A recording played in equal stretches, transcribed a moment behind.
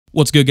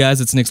What's good, guys?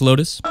 It's Nick's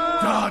Lotus.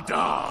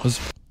 Was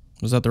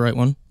that the right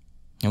one?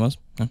 It was?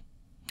 Yeah.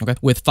 Okay.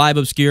 With 5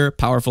 obscure,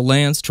 powerful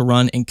lands to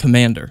run in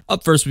Commander.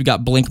 Up first, we've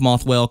got Blink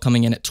Moth Whale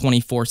coming in at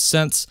 24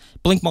 cents.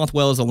 Blink Moth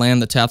Whale is a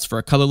land that taps for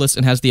a colorless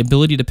and has the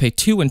ability to pay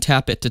 2 and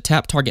tap it to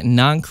tap target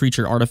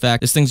non-creature artifact.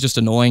 This thing's just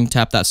annoying.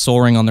 Tap that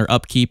Soul Ring on their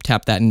upkeep,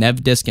 tap that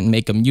Nev Disc and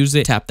make them use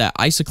it, tap that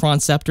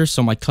Isochron Scepter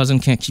so my cousin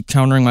can't keep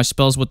countering my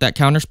spells with that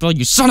counter spell,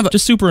 you son of a...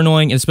 Just super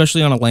annoying,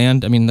 especially on a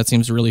land. I mean, that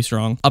seems really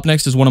strong. Up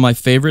next is one of my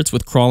favorites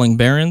with Crawling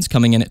Barrens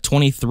coming in at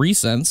 23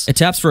 cents. It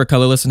taps for a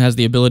colorless and has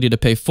the ability to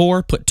pay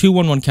 4, put 2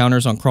 1/1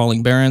 counters on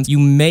Crawling Barrens. You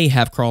may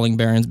have Crawling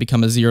Barrens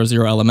become a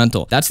 0/0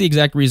 elemental. That's the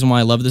exact reason why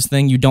I love this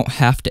thing. You don't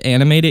have to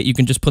animate it. You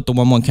can just put the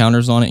 1/1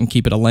 counters on it and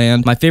keep it a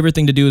land. My favorite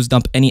thing to do is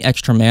dump any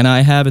extra mana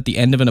I have at the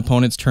end of an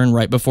opponent's turn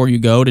right before you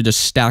go to just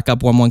stack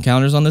up 1/1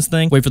 counters on this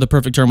thing. Wait for the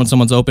perfect turn when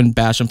someone's open,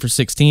 bash them for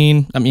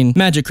 16. I mean,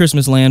 Magic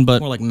Christmas Land,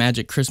 but more like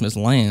Magic Christmas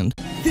Land.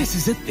 This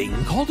is a thing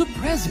called a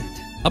present.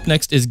 Up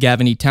next is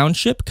Gavany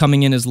Township,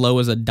 coming in as low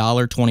as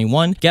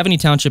 $1.21. Gavany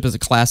Township is a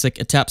classic.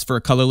 It taps for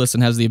a colorless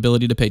and has the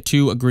ability to pay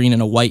 2, a green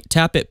and a white.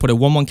 Tap it, put a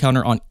 1/1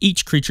 counter on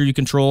each creature you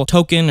control.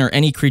 Token or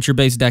any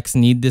creature-based decks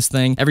need this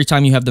thing. Every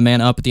time you have the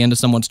mana up at the end of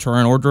someone's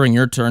turn or during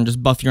your turn,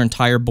 just buff your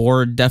entire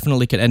board.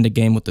 Definitely could end a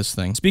game with this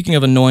thing. Speaking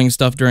of annoying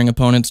stuff during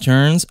opponents'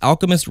 turns,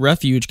 Alchemist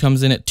Refuge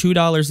comes in at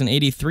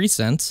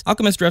 $2.83.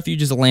 Alchemist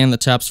Refuge is a land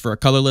that taps for a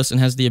colorless and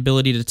has the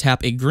ability to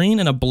tap a green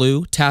and a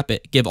blue, tap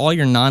it, give all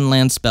your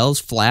non-land spells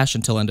flash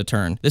until end of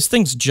turn. This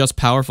thing's just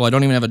powerful. I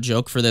don't even have a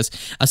joke for this.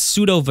 A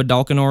pseudo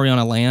Vidalcanori on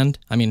a land.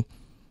 I mean,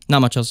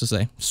 not much else to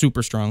say.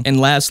 Super strong. And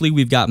lastly,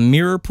 we've got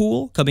Mirror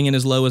Pool coming in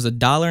as low as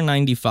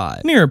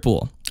 $1.95. Mirror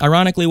Pool,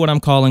 ironically what I'm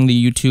calling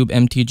the YouTube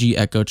MTG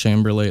Echo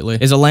Chamber lately,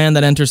 is a land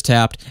that enters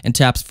tapped and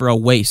taps for a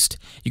waste.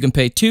 You can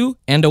pay 2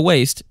 and a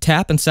waste,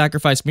 tap and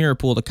sacrifice Mirror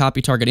Pool to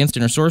copy target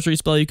instant or sorcery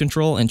spell you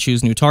control and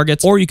choose new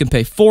targets, or you can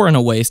pay 4 and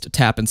a waste,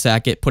 tap and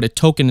sack it, put a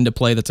token into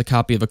play that's a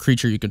copy of a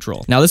creature you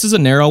control. Now this is a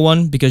narrow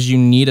one because you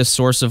need a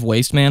source of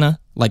waste mana,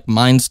 like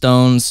Mind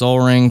Stone,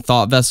 Soul Ring,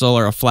 Thought Vessel,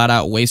 or a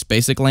flat-out waste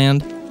basic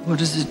land. What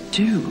does it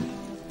do?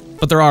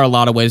 But there are a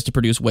lot of ways to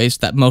produce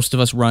waste that most of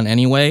us run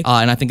anyway,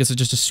 and I think this is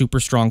just a super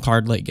strong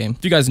card late game.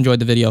 If you guys enjoyed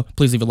the video,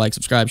 please leave a like,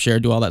 subscribe,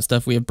 share, do all that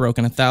stuff. We have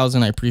broken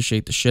 1,000. I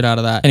appreciate the shit out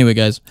of that. Anyway,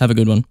 guys, have a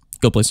good one.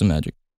 Go play some Magic.